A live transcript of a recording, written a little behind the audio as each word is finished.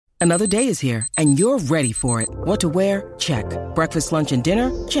Another day is here, and you're ready for it. What to wear? Check. Breakfast, lunch, and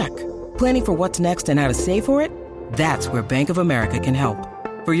dinner? Check. Planning for what's next and how to save for it? That's where Bank of America can help.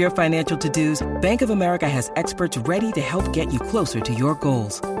 For your financial to-dos, Bank of America has experts ready to help get you closer to your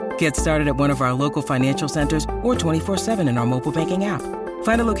goals. Get started at one of our local financial centers or 24/7 in our mobile banking app.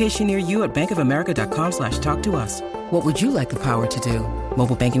 Find a location near you at bankofamerica.com/talktous. What would you like the power to do?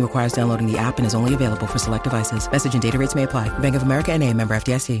 Mobile banking requires downloading the app and is only available for select devices. Message and data rates may apply. Bank of America N.A., member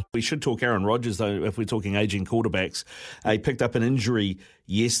FDIC. We should talk Aaron Rodgers, though, if we're talking aging quarterbacks. He picked up an injury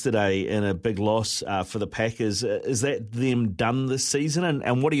yesterday in a big loss for the Packers. Is that them done this season?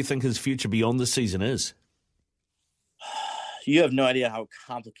 And what do you think his future beyond this season is? You have no idea how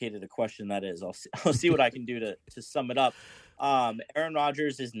complicated a question that is. I'll see what I can do to sum it up. Aaron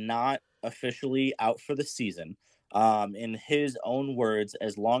Rodgers is not officially out for the season. In his own words,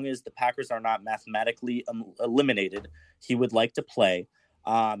 as long as the Packers are not mathematically eliminated, he would like to play.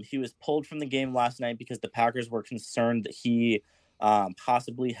 He was pulled from the game last night because the Packers were concerned that he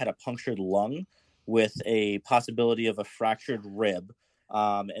possibly had a punctured lung with a possibility of a fractured rib.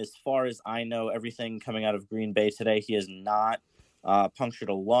 As far as I know, everything coming out of Green Bay today, he has not punctured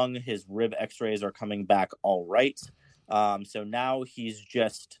a lung. His rib x-rays are coming back all right. So now he's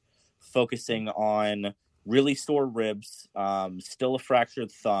just focusing on really sore ribs, still a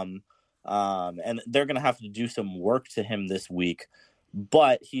fractured thumb, and they're going to have to do some work to him this week.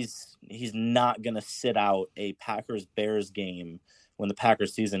 But he's not going to sit out a Packers-Bears game when the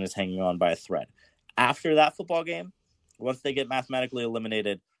Packers season is hanging on by a thread. After that football game, once they get mathematically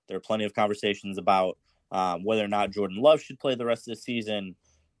eliminated, there are plenty of conversations about whether or not Jordan Love should play the rest of the season.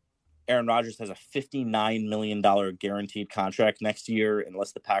 Aaron Rodgers has a $59 million guaranteed contract next year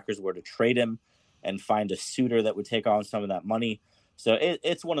unless the Packers were to trade him and find a suitor that would take on some of that money. So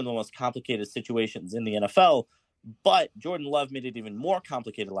it's one of the most complicated situations in the NFL. But Jordan Love made it even more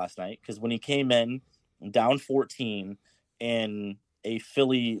complicated last night because when he came in down 14 in a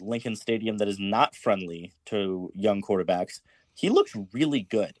Philly Lincoln Stadium that is not friendly to young quarterbacks, he looked really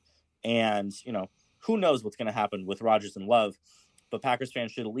good. And, who knows what's going to happen with Rodgers and Love, but Packers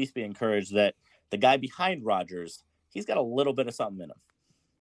fans should at least be encouraged that the guy behind Rodgers, he's got a little bit of something in him.